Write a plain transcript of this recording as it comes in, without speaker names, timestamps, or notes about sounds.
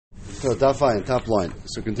So top line.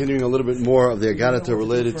 So continuing a little bit more of the Agadata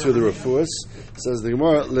related to the Refuas, says the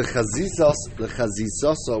Gemara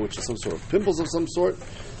lechazisasa, which is some sort of pimples of some sort.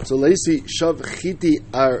 So leisi shav chiti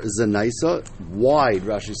ar zanaisa, wide.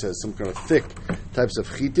 Rashi says some kind of thick types of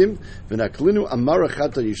chitim. V'naklinu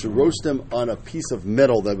amarachata, you should roast them on a piece of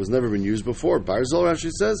metal that was never been used before. Barzol, Rashi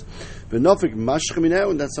says. V'nafik mashchaminau,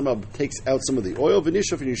 and that somehow takes out some of the oil.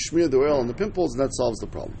 V'nishaf, and you smear the oil on the pimples, and that solves the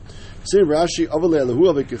problem. Saying Rashi,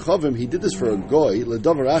 he did this for a goy,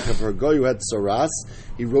 for a goy who had saras.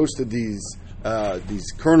 He roasted these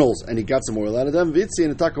kernels and he got some oil out of them. Vitzi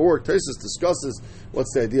and Ataka work. Taisus discusses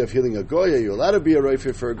what's the idea of healing a goy. Are you allowed to be a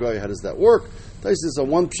reifir for a goy? How does that work? Taisus on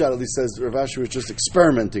one pshat at least says Rav Ashi was just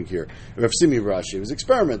experimenting here. Rav Simi Rashi was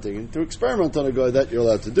experimenting, and to experiment on a goy that you're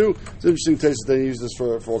allowed to do. It's interesting. Taisus they use this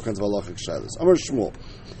for all kinds of halachic shilas. Amar Shmuel.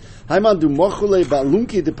 So the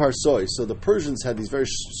Persians had these very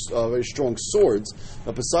strong swords,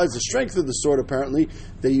 but besides the strength of the sword, apparently,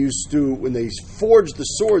 they used to, when they forged the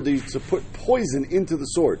sword, they used to put poison into the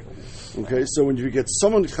sword. Okay, so when you get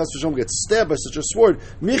someone gets stabbed by such a sword,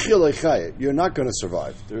 you're not going to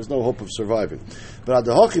survive. There's no hope of surviving. But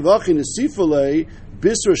you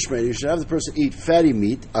should have the person eat fatty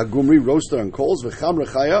meat, agumri, roasted on coals,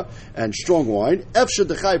 v'cham and strong wine.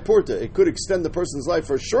 Porta, it could extend the person's life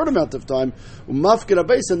for a short amount of time. And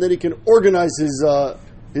then he can organize his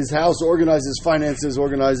house, organize his finances,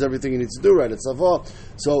 organize everything he needs to do right at Sava.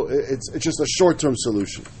 So it's just a short-term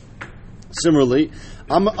solution. Similarly,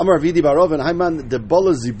 Amar Vidi Barov and Haiman de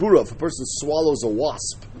Bala Zibura, if a person swallows a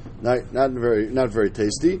wasp, not very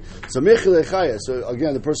tasty. So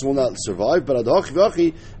again, the person will not survive. But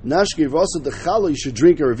you should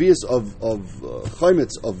drink a revius of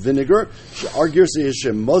chaimitz of vinegar. Our girsa is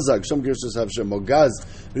mozag. Some girsas have mogaz.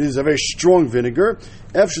 It is a very strong vinegar.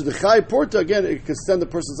 Porta, again, it can extend the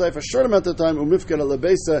person's life a short amount of time. And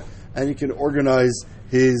he can organize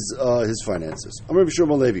his finances. I'm Rabbi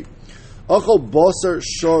Shimon Levi. If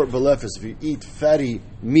you eat fatty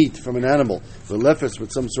meat from an animal, velefes with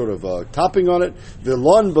some sort of topping on it,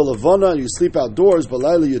 velon belavona, you sleep outdoors,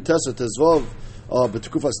 balayla yutesa tezvav,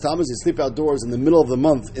 betukufas tamas, you sleep outdoors in the middle of the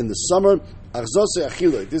month in the summer.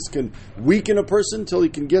 This can weaken a person until he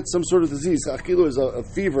can get some sort of disease. Achilu is a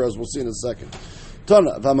fever, as we'll see in a second.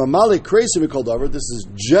 Tana v'amamali kreisi mikoldavar. This is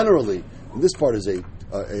generally, and this part is a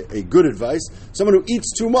good advice. Someone who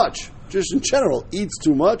eats too much, just in general, eats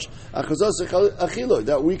too much,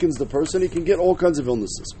 that weakens the person. He can get all kinds of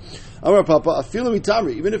illnesses. Amar Papa,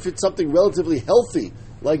 even if it's something relatively healthy,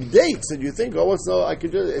 like dates, and you think,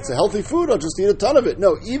 it's a healthy food, I'll just eat a ton of it.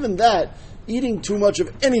 No, even that, eating too much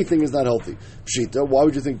of anything is not healthy. Pshita, why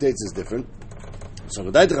would you think dates is different? So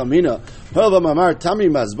they warm you up. They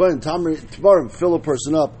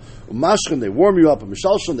warm you up.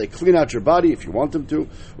 They clean out your body if you want them to.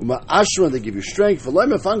 They give you strength.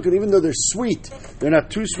 Even though they're sweet, they're not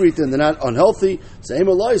too sweet and they're not unhealthy. So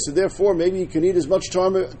therefore, maybe you can eat as much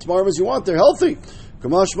tomorrow as you want. They're healthy.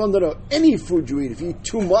 Any food you eat, if you eat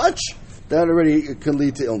too much, that already can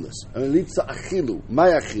lead to illness. And it leads to achilu.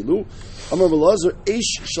 My achilu. Amar Belazar,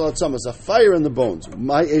 eish shalatzamas, a fire in the bones.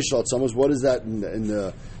 My eish shalatzamas, what is that in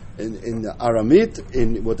the Aramit,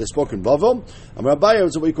 in what they spoke in Bavel? Amar Abaye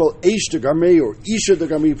is what we call eish degarmei or isha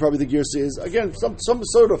degarmei, probably the gears is. Again, some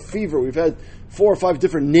sort of fever. We've had 4 or 5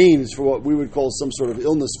 different names for what we would call some sort of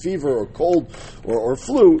illness, fever, or cold, or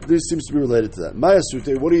flu. This seems to be related to that. Maya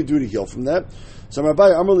sute, what do you do to heal from that? So my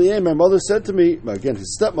mother said to me, again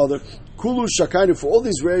his stepmother, Kulu shakainu, for all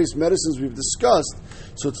these various medicines we've discussed,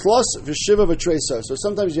 so tlos v'shiva v'tresa. So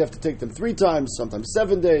sometimes you have to take them 3 times, sometimes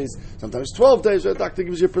 7 days, sometimes 12 days. The doctor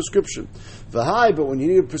gives you a prescription. V'hai, but when you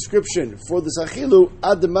need a prescription for the achilu,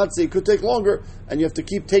 ad dematze, it could take longer, and you have to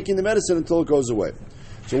keep taking the medicine until it goes away.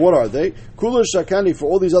 So what are they? Kulu shakani, for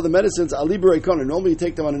all these other medicines, aliber ekon. Normally you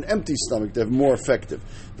take them on an empty stomach; they're more effective.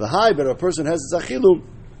 V'hai, but if a person has this achilu,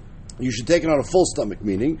 you should take it on a full stomach,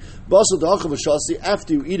 meaning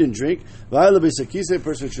after you eat and drink, a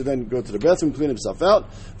person should then go to the bathroom, clean himself out.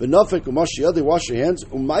 They wash your hands.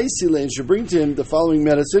 Should bring to him the following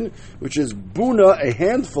medicine, which is buna, a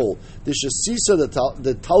handful. The shasisa,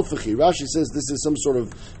 the talfachi. Rashi says this is some sort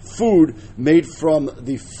of food made from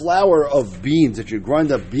the flour of beans, that you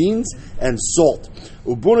grind up beans and salt.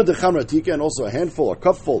 Ubuna de chamratika, and also a handful, a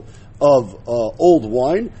cupful of old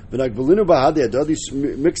wine,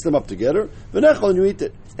 mix them up together, and you eat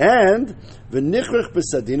it. And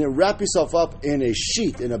wrap yourself up in a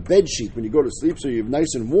sheet, in a bed sheet when you go to sleep, so you're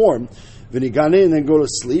nice and warm. And then go to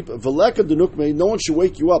sleep. No one should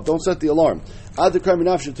wake you up. Don't set the alarm.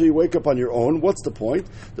 Until you wake up on your own. What's the point?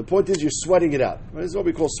 The point is you're sweating it out. This is what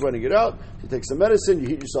we call sweating it out. You take some medicine, you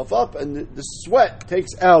heat yourself up, and the sweat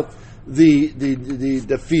takes out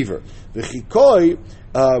the fever. V'chikoi,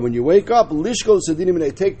 when you wake up, lishkol sadinim, and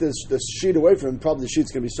they take this sheet away from him. Probably the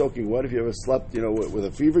sheet's going to be soaking wet. If you ever slept, with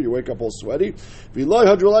a fever, you wake up all sweaty. V'loi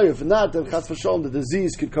hadrolai, if not, then chas v'shalom, the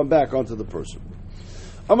disease could come back onto the person.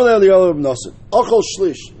 When a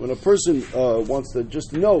person wants to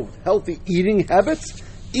just know healthy eating habits,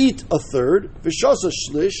 eat a third, v'shasa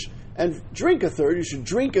shlish, and drink a third. You should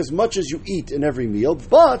drink as much as you eat in every meal,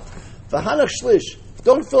 but v'hanach shlish,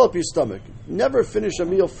 don't fill up your stomach. Never finish a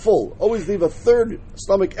meal full. Always leave a third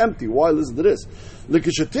stomach empty. Why? Listen to this.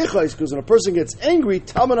 Because when a person gets angry,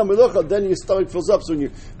 then your stomach fills up. So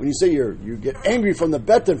when you say you get angry from the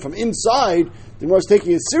beten, from inside, the Gemara is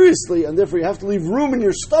taking it seriously, and therefore you have to leave room in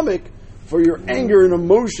your stomach for your anger and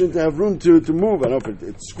emotion to have room to move. I don't know if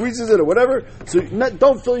it squeezes it or whatever. So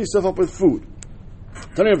don't fill yourself up with food. A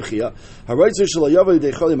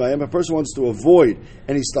person wants to avoid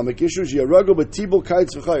any stomach issues. You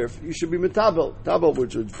should be metabel,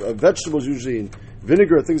 which are vegetables usually in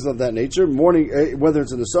vinegar, things of that nature. Morning, whether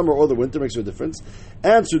it's in the summer or the winter, makes no difference.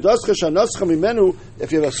 And if you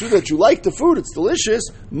have a suda that you like the food, it's delicious.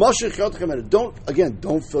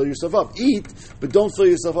 Don't fill yourself up. Eat, but don't fill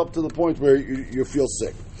yourself up to the point where you feel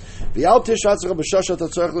sick. When a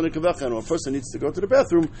person needs to go to the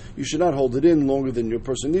bathroom, you should not hold it in longer than your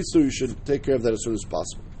person needs to. You should take care of that as soon as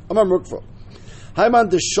possible. Amar Murkva.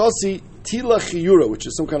 Haiman deshosi tila chiyura, which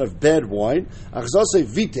is some kind of bad wine. Achzase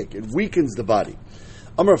vitek, it weakens the body.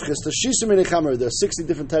 Amar of Chista, Shisa Minichamer, there are 60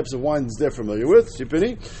 different types of wines they're familiar with.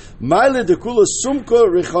 Sipini. Maile de kula sumka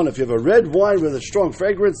rechon. If you have a red wine with a strong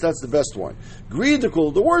fragrance, that's the best wine. Gri de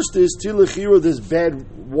kula, the worst is tila chiyura, this bad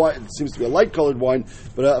wine. It seems to be a light-colored wine,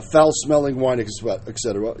 but a foul-smelling wine,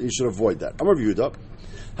 etc. You should avoid that. Amar Yehuda.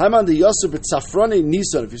 Haiman the Yosef at Safrani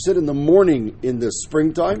Nisan. If you sit in the morning in the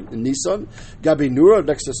springtime in Nisan, Gabi Nura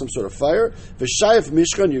next to some sort of fire. V'shayef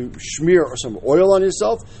Mishkan, you smear some oil on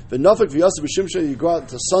yourself. V'nafik v'yasef b'shimsha, you go out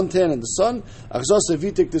to suntan in the sun. Achzas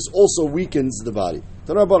evitik, this also weakens the body.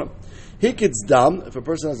 Tanarabbanim. Hikitz dam, if a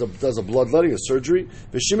person does a bloodletting, a surgery,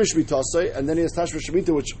 v'shimish mitase, and then he has tashva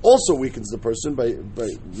shemita, which also weakens the person by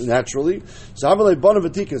naturally. So havalei banav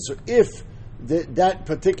v'tikin. So if that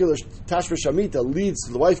particular tashva shamita leads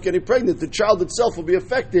to the wife getting pregnant, the child itself will be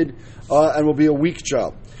affected and will be a weak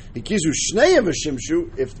child. Hikizu shneiim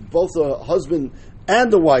v'shimshu, if both the husband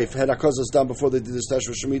and the wife had akazas done before they did this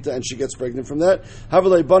tashva shamita, and she gets pregnant from that,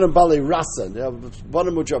 havalei banim balei rasan. They have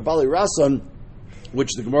banim which are balei rasan,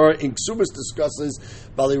 which the Gemara in Ksubas discusses.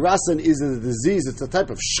 Balei rasan is a disease. It's a type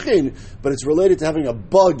of shchin, but it's related to having a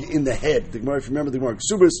bug in the head. The Gemara, if you remember the Gemara in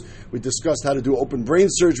Ksubas, we discussed how to do open brain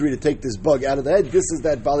surgery to take this bug out of the head. This is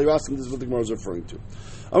that balei rasan. This is what the Gemara is referring to.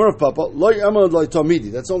 Amar of Papa, loy amad loy tamidi.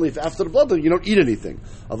 That's only if after the blood you don't eat anything.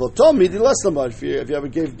 Although tamidi less than blood. If you ever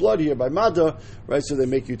gave blood here by Mada, right? So they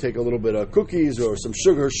make you take a little bit of cookies or some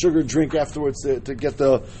sugar drink afterwards to get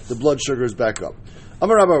the blood sugars back up.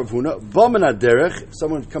 Amar Rabbi Ravuna, V'amen derech. If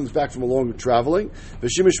someone comes back from a long traveling,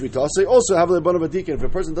 v'shimish mitase, also have a banav adikin. If a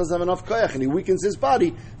person doesn't have enough koyach and he weakens his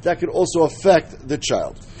body, that could also affect the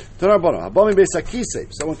child.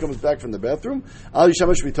 If someone comes back from the bathroom, you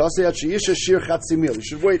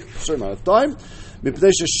should wait a certain amount of time.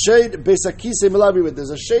 There's a shade from the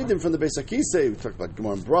Besakise. We talk about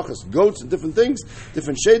Gemara and Brachas, goats and different things,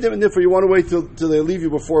 different shadim, and therefore you want to wait till they leave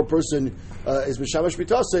you before a person is Mishamash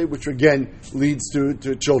Mitase, which again leads to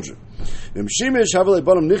children.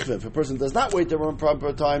 If a person does not wait their own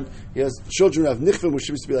proper time, he has children who have nichvim, which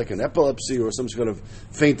seems to be like an epilepsy or some sort of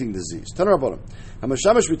fainting disease. If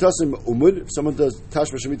someone does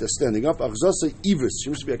tashma shemita standing up,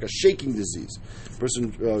 seems to be like a shaking disease. A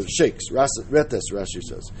person shakes. Retes, Rashi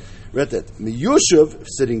says. Retet. Miyushav,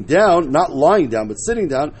 sitting down, not lying down, but sitting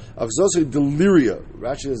down, deliria.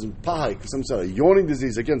 Rashi says in pahai, some sort of yawning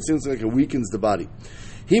disease. Again, seems like it weakens the body.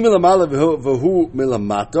 So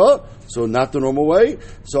not the normal way.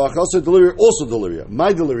 So deliria, also deliria.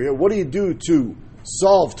 My deliria, what do you do to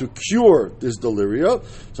cure this deliria?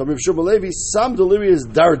 So Rav Shimon Levi, some deliria is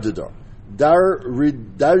dardidra.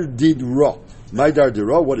 Dardidra. My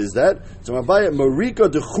dardidra, what is that? So Mabaya, marika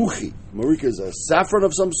de chuchi. Marika is a saffron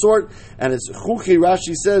of some sort, and it's chuchi,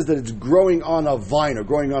 Rashi says that it's growing on a vine or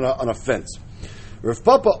growing on a fence. Rav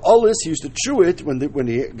Papa Olis, he used to chew it when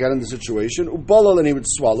he got in the situation. Ubalal, and he would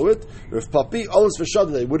swallow it. Rav Papi Olis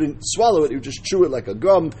v'shad, they wouldn't swallow it; he would just chew it like a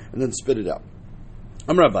gum and then spit it out.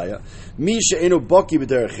 Amrabaya, mi she'enu baki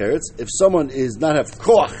b'derech eretz. If someone is not have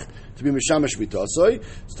koach to be mishamash mitasoi,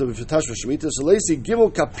 so be fitash v'shemita, so leisi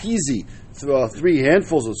gimel kapizi 3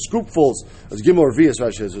 handfuls or scoopfuls, as Gimel or Vias,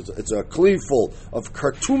 Rashi says, it's a cleaveful of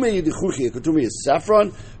kartume yidichuchi. Kartume is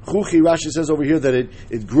saffron. Chuchi, Rashi says over here that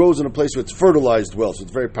it grows in a place where it's fertilized well, so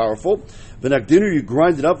it's very powerful. V'nakdinu, you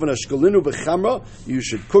grind it up. V'nashkalinu b'chamra, you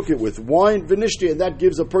should cook it with wine. V'nishti, and that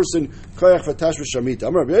gives a person koyach v'tash v'shamita.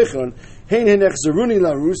 Amar Rabbi Yochanan, hein henech zeruni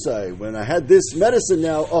la rusai. When I had this medicine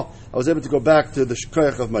now, I was able to go back to the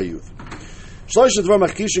koyach of my youth. 3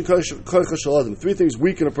 things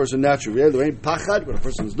weaken a person naturally. Pachad, when a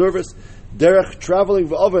person is nervous. Derech, traveling,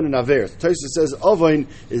 v'oven, and aver. Taisa says oven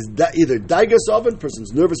is either daigas oven,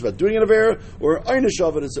 person's nervous about doing an aver, or einish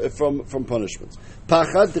oven is from punishments.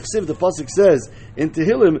 Pachad, the pasuk says in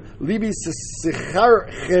Tehillim, libi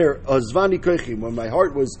sicharcher azvani koichim. When my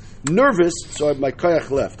heart was nervous, so my koyach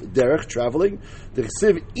left. Derech, traveling.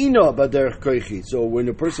 Dechsiv ina baderech koichi. So when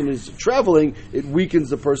a person is traveling, it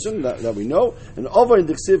weakens the person, that we know. And oven,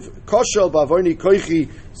 dechsiv koshel bavoni koichi.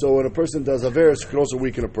 So when a person does averis, it can also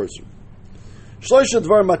weaken a person. Shloisha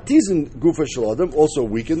dvar matizin gufa shel adam, also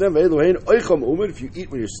weaken them. Ve'eluhein oicham umid, if you eat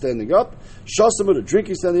when you're standing up. Shasamud, or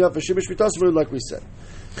drinking standing up. V'shimish v'tasamud, like we said.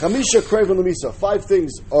 Chamisha kreven lemisa. 5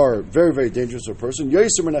 things are very, very dangerous to a person.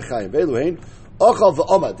 Yoiser menachayim. Ve'eluhein ochal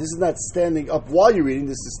v'omad. This is not standing up while you're eating.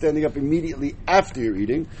 This is standing up immediately after you're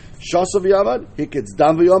eating. Shasa v'yamad. Hiketz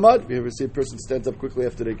dam v'yamad. If you ever see a person stands up quickly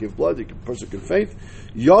after they give blood, the person can faint.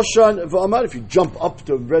 Yoshan v'omad. If you jump up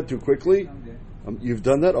to bread too quickly. You've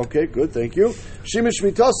done that? Okay, good, thank you. Shimish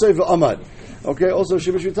mitase v'amad. Okay, also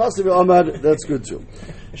Shimish mitase v'amad, that's good too.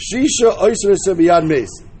 Shisha oisra sebiyad meis.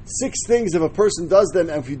 6 things if a person does them,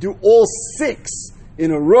 and if you do all 6 in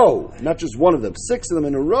a row, not just one of them, 6 of them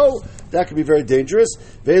in a row, that can be very dangerous.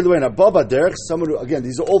 Ve'eluen ababa derech, someone who, again,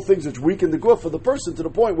 these are all things which weaken the guf for the person to the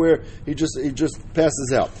point where he just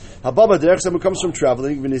passes out. Hababa derech, someone comes from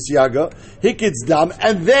traveling, v'nisyaga, hikitz dam,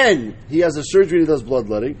 and then he has a surgery and he does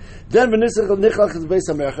bloodletting. Then v'nisach nichlach is beis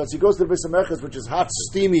hamerchas, he goes to the beis hamerchas, which is hot,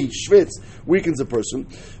 steamy, schwitz, weakens a person.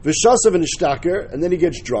 V'shasav v'nishtaker, and then he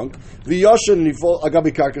gets drunk. V'yoshan, and he falls,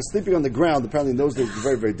 agabi karka, sleeping on the ground, apparently in those days,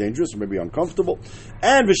 very, very dangerous, or maybe uncomfortable.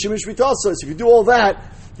 And v'shimish v'tasas, if you do all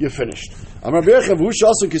that, you're finished. You have to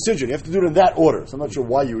do it in that order. So I'm not sure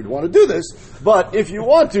why you would want to do this, but if you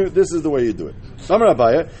want to, this is the way you do it.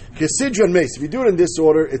 If you do it in this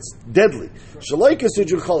order, it's deadly. If you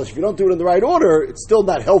don't do it in the right order, it's still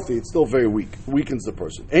not healthy, it's still very weak. It weakens the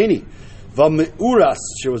person. Aini. Vameuras,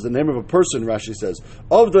 she was the name of a person, Rashi says.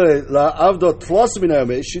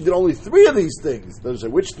 She did only 3 of these things. They say,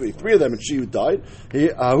 which 3? 3 of them, and she who died. They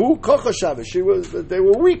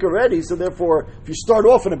were weak already, so therefore, if you start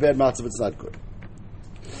off in a bad matzav, it's not good.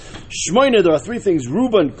 Shmoina, there are 3 things.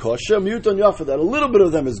 Ruban kosher, miuton yafa, that a little bit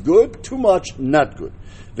of them is good, too much, not good.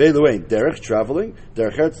 Veiluain, derech, traveling,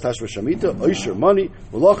 derech hertz, tashva shamita, oisher, money,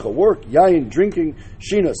 malacha, work, yayin, drinking,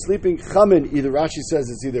 shina, sleeping, chamin, either Rashi says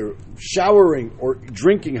it's either showering or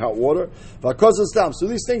drinking hot water, vakozas tam. So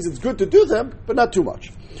these things, it's good to do them, but not too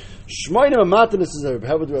much. Shmoina matanis is there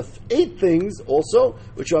are 8 things also,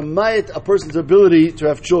 which are mayit a person's ability to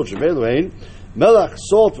have children. Veiluain, melach,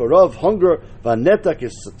 salt, varav, hunger, vanetak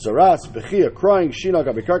is tzaras, bechia, crying, shina,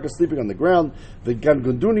 gabikarka, sleeping on the ground,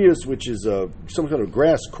 v'gangundunius, which is some kind of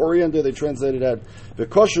grass, coriander, they translated that,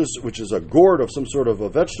 v'koshus, which is a gourd of some sort of a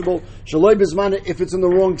vegetable, shaloi bizmana, if it's in the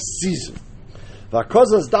wrong season.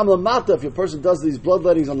 V'akozas dam lamata, if a person does these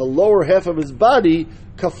bloodlettings on the lower half of his body,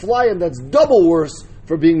 kaflayim, that's double worse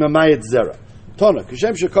for being mamayat zera. Tona,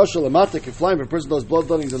 Kashem Shekosha Lamata Kiflaim, if a person does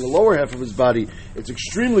bloodlettings in the lower half of his body, it's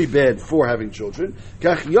extremely bad for having children.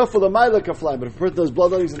 Kach Yofa Lamaila Kaflaim, but if a person does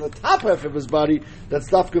bloodlettings in the top half of his body, that's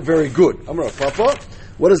dafka very good. Amar Papa,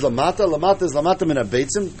 what is Lamata? Lamata is Lamata min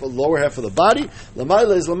haBeitzim, the lower half of the body.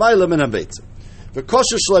 Lamaila is Lamaila min haBeitzim. The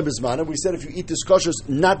kosher shlei bizmana, we said if you eat this kosher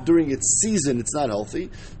not during its season, it's not healthy.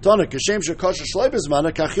 Tana, kashem shekosher shlei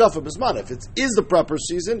bizmana, kach yafa bizmana. If it is the proper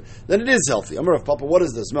season, then it is healthy. Amar of Papa, what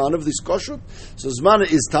is the zman of this kosher? So zmana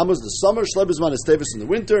is Tammuz, the summer, shlei bizmana is Tevis in the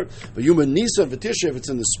winter, but Yuma Nisa, V'tisha, if it's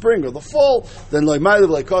in the spring or the fall, then loy ma'iliv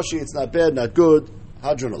loy koshi, it's not bad, not good.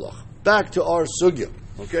 Hadron alach. Back to our sugya.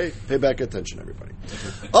 Okay? Pay back attention, everybody.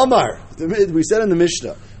 Amar, we said in the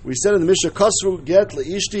Mishnah, Kasru get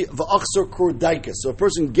leishti v'achsor kordaikas. So a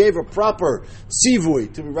person gave a proper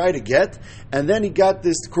sivui to write a get, and then he got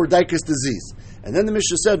this kordaikas disease. And then the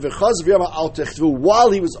Mishnah said, V'chaz v'yama al techtvu,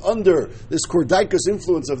 while he was under this kordaikas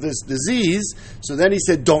influence of this disease, so then he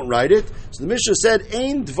said, don't write it. So the Mishnah said,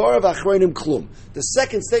 Ein dvarav achreinim klum. The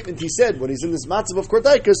second statement he said, when he's in this matzav of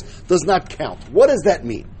kordaikas, does not count. What does that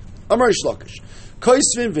mean? Amar Ish Lakish.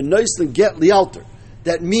 Koisvin v'noislim get lialter.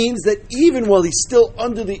 that means that even while he's still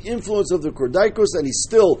under the influence of the Kordaikus and he's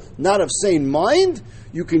still not of sane mind,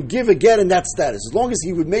 you can give a get in that status. As long as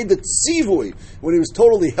he would made the tzivui when he was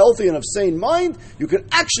totally healthy and of sane mind, you can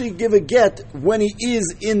actually give a get when he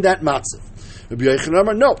is in that matzav. Rabbi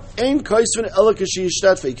Yochanan, no, ein kaisvin ela kashi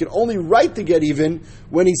yishtatfe. You can only write the get even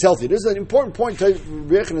when he's healthy. This is an important point Rabbi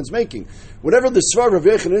Yochanan is making. Whatever the svar of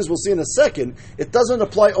Rabbi Yochanan is, we'll see in a second, it doesn't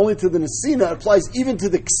apply only to the nesina, it applies even to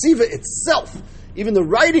the ksiva itself. Even the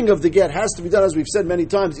writing of the get has to be done, as we've said many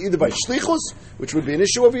times, either by shlichus, which would be an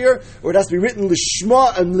issue over here, or it has to be written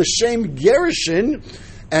lishma and l'shem gerishin.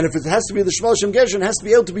 And if it has to be the Shema Shem Gershon, it has to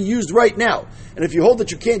be able to be used right now. And if you hold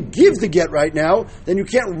that you can't give the get right now, then you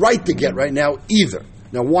can't write the get right now either.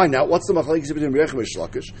 Now, why not? What's the machlekes between Rechim and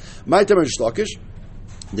Shlakish? My time is Shlakish.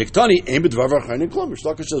 Diktani aim b'dvar v'archayin klum.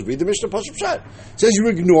 Shlakish says, read the Mishnah Pashup Shat. It says you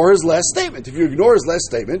ignore his last statement. If you ignore his last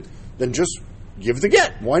statement, then just give the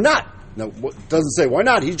get. Why not? Now, it doesn't say why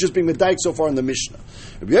not. He's just being medaik so far in the Mishnah.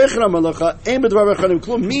 Means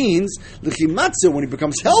when he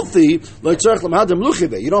becomes healthy, you don't have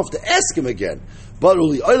to ask him again. But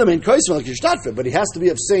he has to be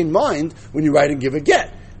of sane mind when you write and give a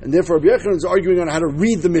get. And therefore, Rabbi Yochanan is arguing on how to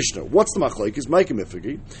read the Mishnah. What's the machlokes? Ma'ikah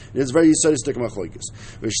mifragi. It's very yisodistic machlokes.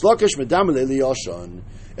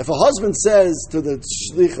 If a husband says to the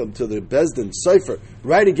shlichim, to the bezdin, sefer,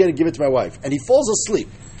 write a get and give it to my wife, and he falls asleep,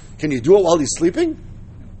 can you do it while he's sleeping?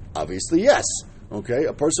 Obviously, yes. Okay,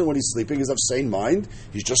 a person when he's sleeping is of sane mind.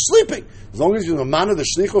 He's just sleeping. As long as he's a man of the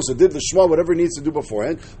shlichos or did the shema, whatever he needs to do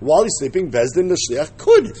beforehand, while he's sleeping, bezdin the shliach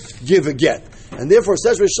could give a get. And therefore,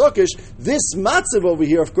 says Rish Lakish, this matzav over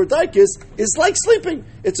here of Kordaikis is like sleeping.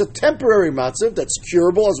 It's a temporary matzav that's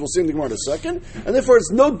curable, as we'll see in the Gemara in a second, and therefore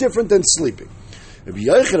it's no different than sleeping. Rabbi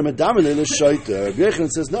Yochanan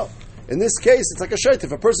says no. In this case, it's like a shaita.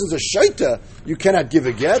 If a person's a shaita, you cannot give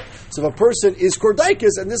a get. So if a person is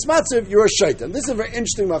kordaikis, and this matziv, you're a shaita. And this is a very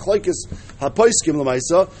interesting machlokes hapoiskim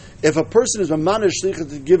l'maisa. If a person is a manish shlicha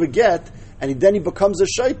to give a get, and then he becomes a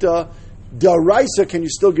shaita, daraisa, can you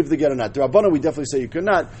still give the get or not? The Rabbana, we definitely say you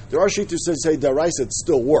cannot. There are shittus that say daraisa, it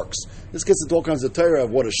still works. This gets into all kinds of Torah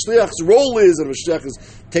of what a shliach's role is, and if a shliach is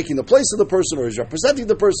taking the place of the person or is representing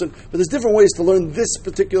the person. But there's different ways to learn this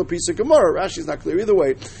particular piece of Gemara. Rashi is not clear either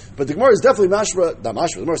way. But the Gemara is definitely mashra, not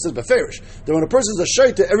mashra, the Gemara says beferish, that when a person is a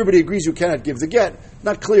shaita, everybody agrees you cannot give the get.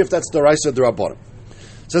 Not clear if that's daraisa or Rabbana.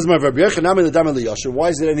 Says my Rabbi Yochanan, why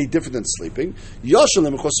is it any different than sleeping? By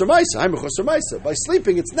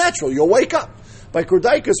sleeping, it's natural. You'll wake up. By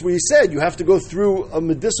Kordaikus, we said you have to go through a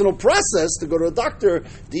medicinal process to go to a doctor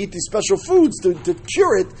to eat these special foods to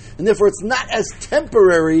cure it, and therefore it's not as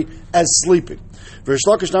temporary as sleeping. Why is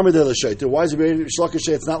it Shlakish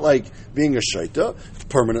say it's not like being a shaita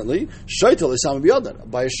permanently? By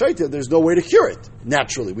a shaita, there's no way to cure it.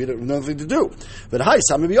 Naturally, we don't have nothing to do. But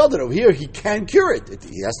over here, he can cure it.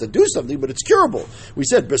 He has to do something, but it's curable. We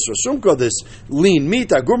said bisrasumka, this lean meat,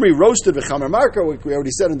 agumri roasted v'chamer marka, we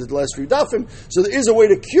already said in the last few dafim. So there is a way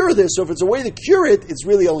to cure this. So if it's a way to cure it, it's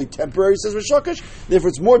really only temporary, says Rishakish. Therefore,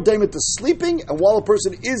 it's more daimit to sleeping. And while a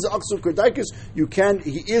person is aksur kordaikus,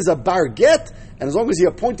 he is a bar get. And as long as he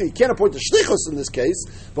can't appoint the shlichus in this case,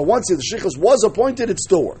 but once the shlichus was appointed, it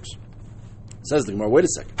still works. Says the Gemara, wait a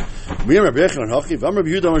second. Rabbi Yehuda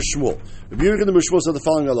said the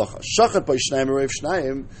following halacha. Shachat by shnayim or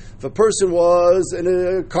shnayim. If a person was in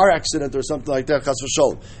a car accident or something like that, chas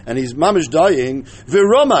v'sholem, and he's mamish dying,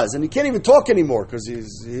 v'ramaz, and he can't even talk anymore because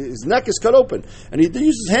his neck is cut open, and he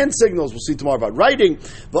uses hand signals. We'll see tomorrow about writing.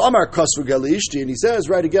 V'amar kasvu galishti, and he says,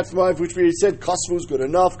 write a get from my wife, which he said kasvu is good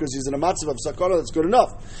enough because he's in a matzav of sakana, that's good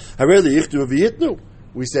enough. Hareli yichtu v'yitnu.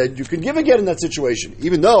 We said you can give a get in that situation,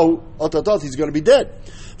 even though he's going to be dead.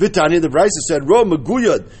 Vitani, the Brisa said, Ro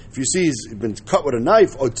Maguyad, if you see he's been cut with a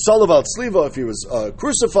knife, or Tzalav Sliva, if he was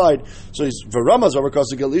crucified, so he's Varamaz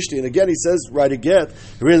Avakasa Galishti, and again he says, write a get,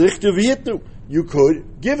 you could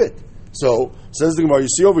give it. So, says the Gemara, you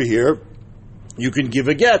see over here, you can give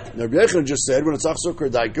a get. Now, Rabbi Yochanan just said, when it's achsor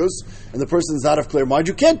kordaikus, and the person is not of clear mind,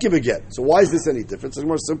 you can't give a get. So why is this any different? It's a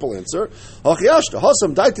more simple answer. When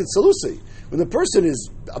the person is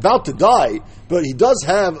about to die, but he does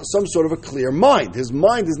have some sort of a clear mind. His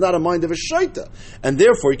mind is not a mind of a shaita, and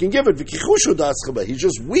therefore he can give it. He's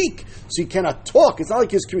just weak, so he cannot talk. It's not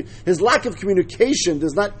like his lack of communication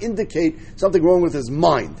does not indicate something wrong with his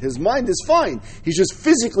mind. His mind is fine. He's just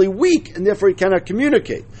physically weak, and therefore he cannot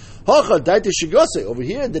communicate. Over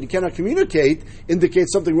here, that he cannot communicate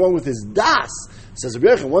indicates something wrong with his das. Says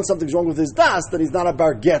Rabbi Yochanan, once something's wrong with his das, then he's not a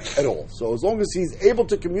bar get at all. So as long as he's able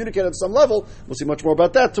to communicate at some level, we'll see much more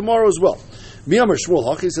about that tomorrow as well. Miyamar Shmuel,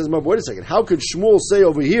 Hachi says, wait a second, how could Shmuel say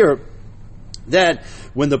over here that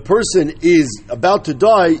when the person is about to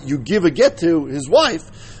die, you give a get to his wife.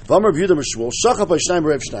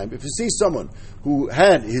 If you see someone who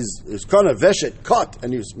had his kana veshet cut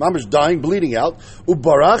and he was mamash dying, bleeding out,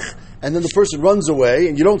 ubarach, and then the person runs away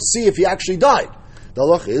and you don't see if he actually died, the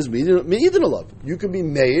halach is me'idin alav. You can be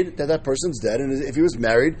made that person's dead, and if he was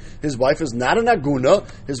married, his wife is not an aguna,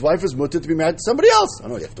 his wife is mutter to be married to somebody else. I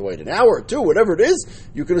don't know, you have to wait an hour or two, whatever it is,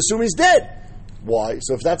 you can assume he's dead. Why?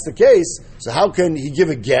 So if that's the case, so how can he give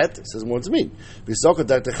a get? It says, what's it mean? It's not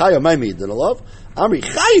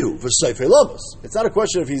a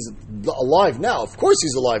question if he's alive now. Of course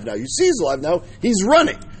he's alive now. You see he's alive now. He's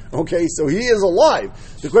running. Okay, so he is alive.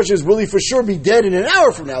 The question is, will he for sure be dead in an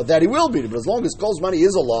hour from now? That he will be. But as long as Kol's money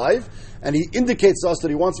is alive, and he indicates to us that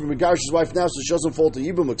he wants to be Megarish his wife now so she doesn't fall to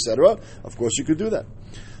Yibum, etc., of course you could do that.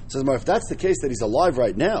 It says, if that's the case that he's alive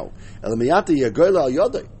right now,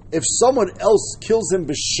 if someone else kills him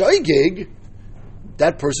b'shoigig,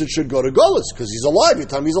 that person should go to Golis, because he's alive. You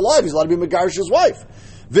tell him he's alive, he's allowed to be Megarish his wife.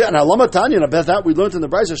 And about that we learned in the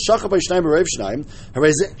Brisa,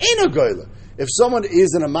 if someone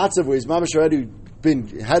is in a matzav where his mamash already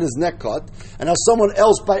had his neck cut, and now someone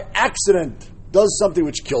else by accident does something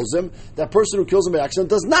which kills him, that person who kills him by accident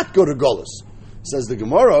does not go to Golis. Says the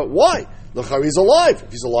Gemara, why? L'chari is alive.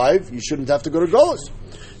 If he's alive, you shouldn't have to go to Golis.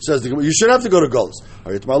 Says the Gemara, you should have to go to Golis.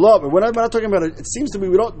 We're not talking about it. It seems to be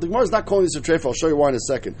the Gemara is not calling this a treifa. I'll show you why in a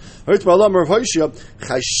second.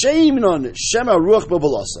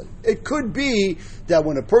 It could be that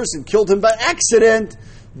when a person killed him by accident,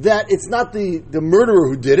 that it's not the murderer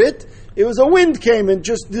who did it. It was a wind came and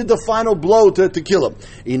just did the final blow to kill him.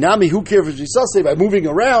 Inami, who cares if say by moving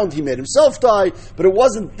around, he made himself die, but it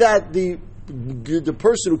wasn't that the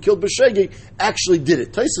person who killed B'shegi actually did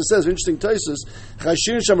it. Taisa says, interesting Taisa,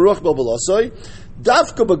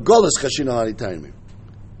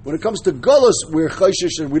 when it comes to Golos, we're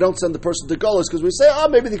chayshish and we don't send the person to Golos because we say,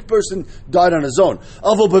 maybe the person died on his own.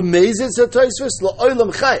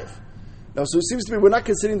 Now, so it seems to me we're not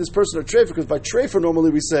considering this person a treifa, because by treifa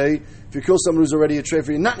normally we say if you kill someone who's already a treifa,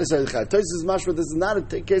 you're not necessarily chayav. Taisus is mashma. This is not a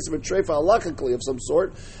case of a treifa halachically of some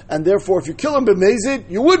sort, and therefore if you kill him b'mezid,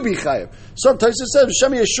 you would be chayav. Some Taisus says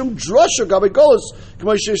Shemi yeshum drasha gabe golos.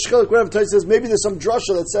 Whatever Taisus says, maybe there's some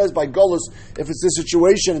drasha that says by golos, if it's this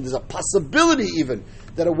situation and there's a possibility even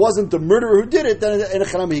that it wasn't the murderer who did it, then in a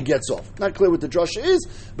chanami he gets off. Not clear what the drasha is,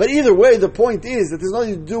 but either way, the point is that there's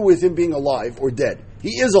nothing to do with him being alive or dead.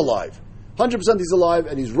 He is alive. 100% he's alive,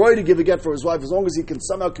 and he's ready to give a get for his wife. As long as he can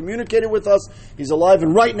somehow communicate it with us, he's alive.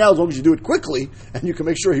 And right now, as long as you do it quickly, and you can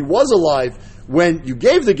make sure he was alive when you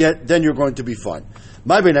gave the get, then you're going to be fine.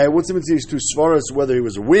 My benay, what's the these two svaras, whether he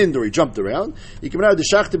was a wind or he jumped around? He came out of the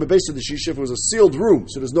shachtim, but based on the shishif, it was a sealed room,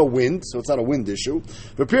 so there's no wind, so it's not a wind issue.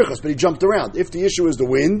 But he jumped around. If the issue is the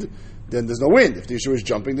wind, then there's no wind. If the issue is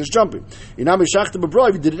jumping, there's jumping. Inami shachtim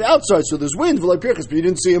abroad, he did it outside, so there's wind, but you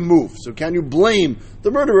didn't see him move. So can you blame the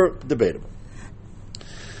murderer? Debatable.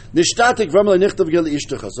 So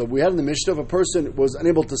we had in the Mishnah, if a person was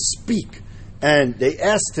unable to speak, and they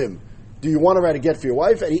asked him, do you want to write a get for your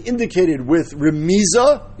wife? And he indicated with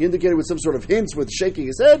remiza, he indicated with some sort of hints, with shaking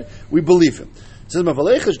his head, we believe him. It says, the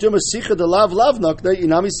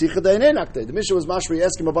Mishnah was mashma, you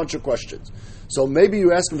ask him a bunch of questions. So maybe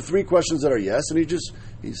you ask him 3 questions that are yes, and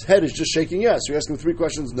his head is just shaking yes. You ask him 3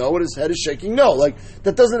 questions no, and his head is shaking no. Like,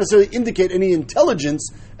 that doesn't necessarily indicate any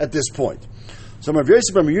intelligence at this point. So Rav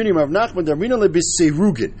Yosef Bar Miyuni, Rav Nachman, Darmina lebis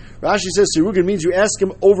serugin. Rashi says serugin means you ask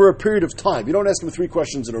him over a period of time. You don't ask him 3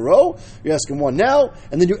 questions in a row. You ask him 1 now,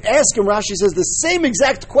 and then you ask him, Rashi says, the same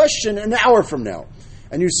exact question an hour from now.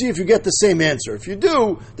 And you see if you get the same answer. If you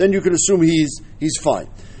do, then you can assume he's fine.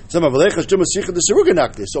 So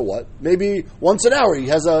what? Maybe once an hour he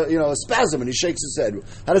has a spasm and he shakes his head.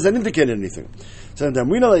 How does that indicate anything? You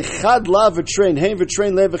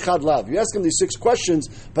ask him these 6 questions,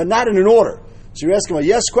 but not in an order. So you ask him a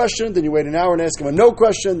yes question, then you wait an hour and ask him a no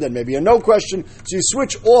question, then maybe a no question. So you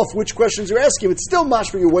switch off which questions you're asking. It's still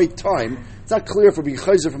mashma, you wait time. It's not clear if we're being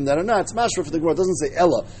chayzer from that or not. It's mashma for the Gemara. It doesn't say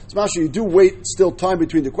Ella. It's mashma, you do wait still time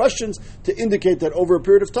between the questions to indicate that over a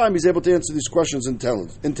period of time he's able to answer these questions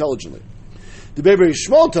intelligently. The Beber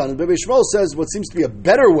Yishmael says what seems to be a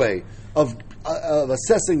better way of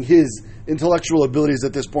assessing his intellectual abilities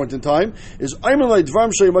at this point in time is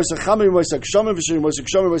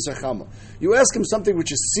you ask him something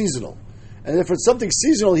which is seasonal, and if it's something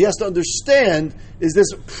seasonal he has to understand, is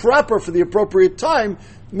this proper for the appropriate time?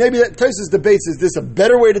 maybe that Taisus debates, is this a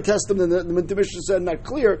better way to test them than the Mishnah said? Not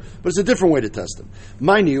clear, but it's a different way to test them.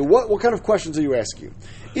 Mind you, what kind of questions are you asking?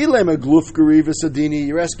 You're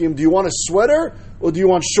asking him, do you want a sweater or do you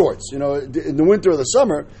want shorts? In the winter or the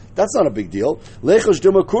summer, that's not a big deal. Right?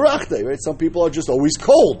 Some people are just always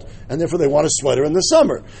cold, and therefore they want a sweater in the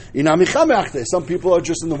summer. Some people are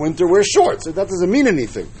just in the winter wear shorts. So that doesn't mean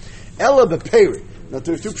anything. Ella beperi. Now,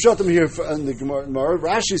 there's two pshatim here in the Gemara.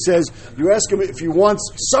 Rashi says, you ask him if he wants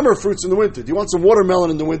summer fruits in the winter. Do you want some watermelon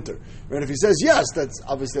in the winter? Right? If he says yes,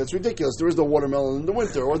 that's ridiculous. There is no watermelon in the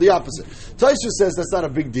winter, or the opposite. Taisus says that's not a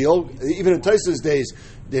big deal. Even in Taisus' days,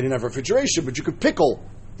 they didn't have refrigeration, but you could pickle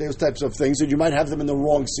those types of things, and you might have them in the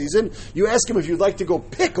wrong season. You ask him if you'd like to go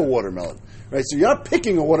pick a watermelon. Right, so you're not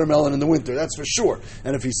picking a watermelon in the winter, that's for sure.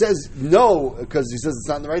 And if he says no, because he says it's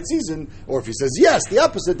not in the right season, or if he says yes, the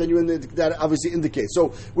opposite, then that obviously indicates.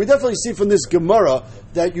 So we definitely see from this Gemara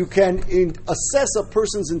that you can assess a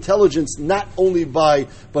person's intelligence not only by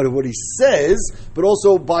what he says, but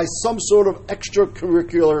also by some sort of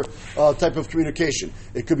extracurricular type of communication.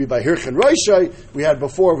 It could be by Hirchen Roishai, we had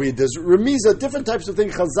before, there's Remiza, different types of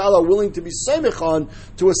things Chazal are willing to be semich on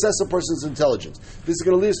to assess a person's intelligence. This is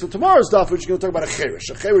going to lead us to tomorrow's daf, which is going to talk about a cheresh.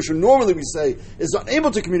 A cheresh, who normally we say is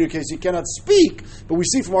unable to communicate, so he cannot speak, but we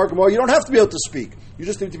see from our Gemara, you don't have to be able to speak. You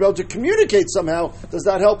just need to be able to communicate somehow. Does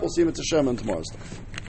that help? We'll see him at Hashem on tomorrow's daf.